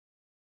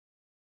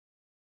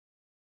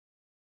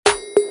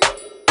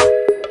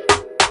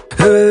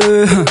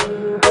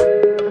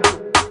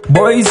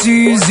Bwoy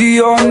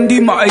Tzy on the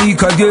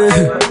mic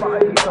again.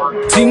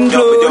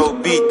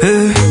 TinKlone.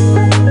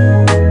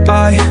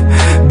 Aye,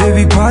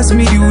 baby, pass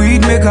me the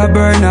weed, make I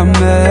burn a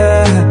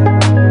man.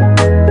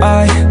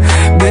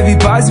 Aye, baby,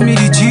 pass me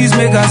the cheese,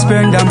 make I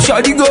spend them.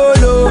 Shawty go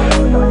low.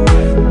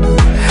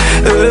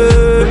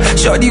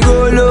 Shawty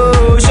go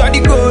low,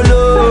 shawty go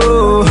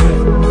low.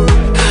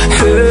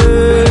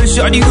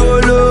 Shawty go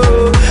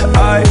low.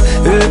 Aye,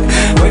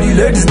 where the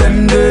ladies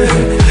them there,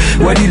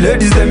 where the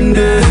ladies them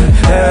there.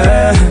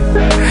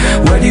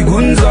 Where the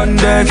guns on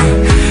deck,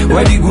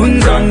 where the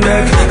guns on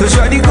deck.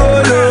 Shawty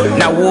go low.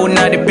 Now who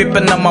now the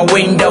people on my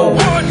window?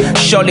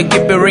 Surely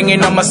keep it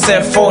ringing on my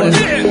cell phone.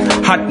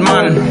 Hot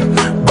man,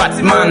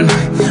 Batman,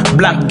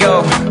 black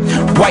girl,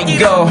 white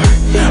girl.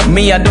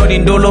 Me a dirty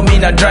dolo, me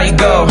na dry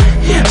girl.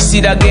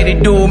 See that get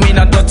it do, me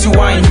na dirty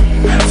wine.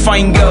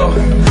 Fine girl,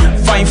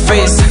 fine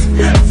face,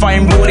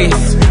 fine booty,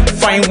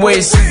 fine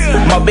waist.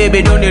 My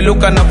baby don't they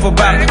look enough for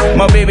back.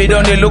 My baby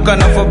don't they look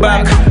enough for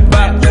back.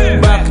 Back.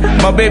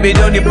 My baby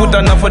don't they put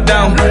enough for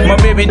down. My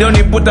baby don't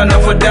they put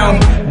enough for down.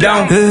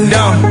 Down.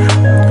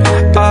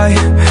 Aye,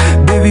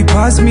 baby,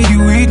 pass me the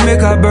weed,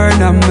 make I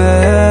burn a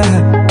man.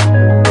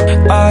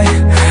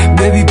 Aye,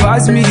 baby,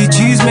 pass me the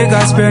cheese, make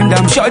I spend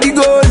them. Shawty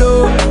go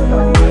low.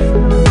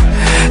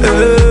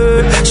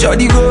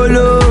 Shawty go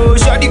low,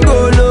 shawty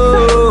go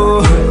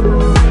low.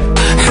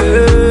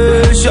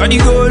 Shawty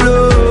go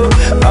low.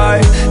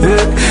 Aye,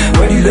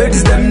 where the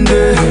ladies them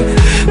there,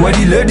 where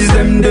the ladies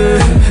them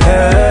there.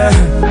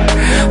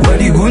 Where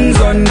the guns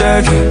on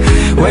deck,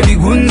 where the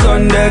guns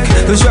on deck.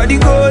 Shawty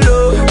go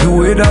low. The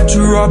way that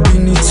you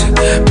rubbing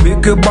it,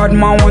 make a bad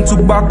man want to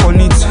back on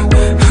it.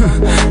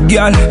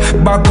 Girl,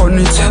 back on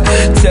it.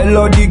 Tell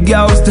all the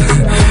girls to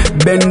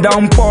bend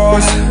down,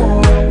 pause.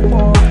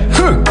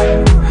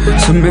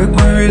 So make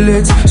we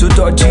relate, so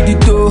touch the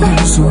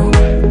toes.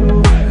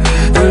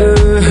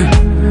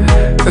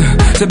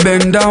 So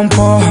bend down,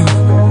 pause.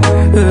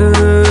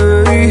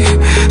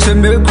 So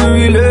make we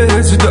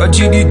relate, so touch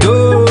the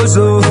toes.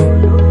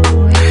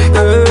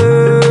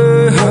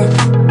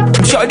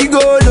 Shawty go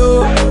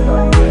low.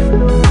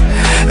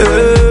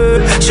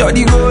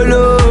 Shawty go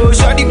low,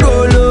 shawty go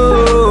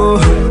low.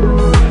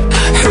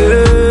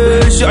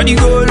 Shawty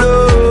go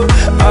low.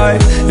 Aye,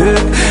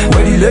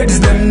 where the ladies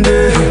them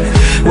there,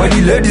 where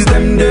the ladies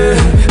them there.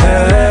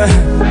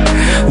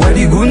 Where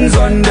the guns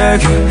on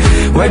deck,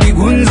 where the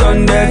guns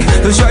on deck.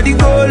 Shawty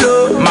go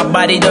low. My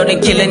body don't they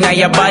killing on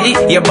your body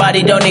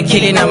don't they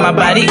killing on my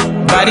body.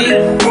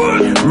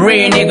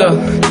 Real nigga,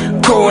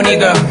 cool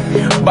nigga,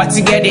 but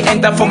to get the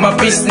enter for my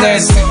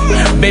business.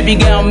 Baby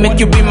girl, make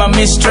you be my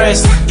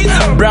mistress.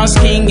 Brown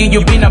skin,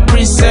 you been a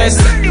princess.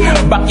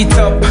 Back it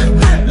up,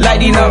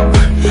 lighting up.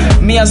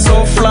 Me a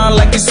so fly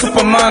like a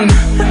Superman.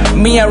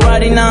 Me a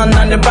riding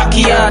on the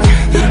backyard.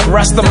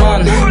 Rasta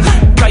man,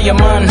 Kaya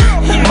man.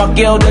 My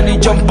girl, then they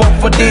jump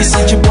up for this.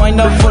 And you wind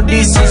up for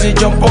this, and you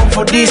jump up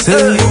for this.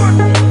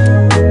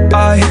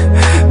 Aye,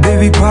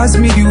 baby, pass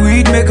me the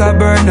weed, make I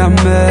burn a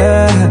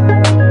man.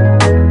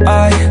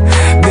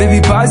 Aye, baby,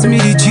 pass me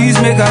the cheese,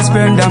 make I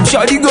spend them.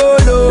 Shawty go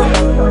low.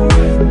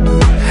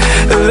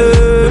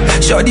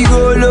 Shawty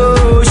go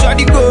low,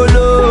 shawty go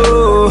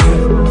low.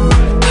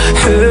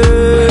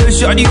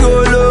 Shawty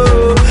go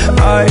low.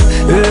 Aye,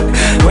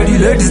 where the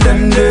ladies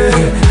them there,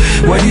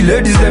 where the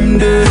ladies them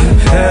there.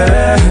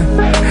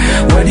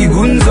 Where the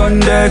guns on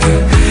deck,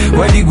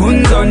 where the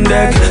guns on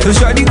deck.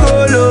 Shawty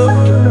go low.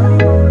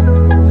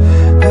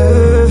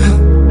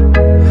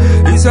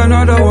 It's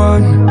another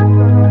one.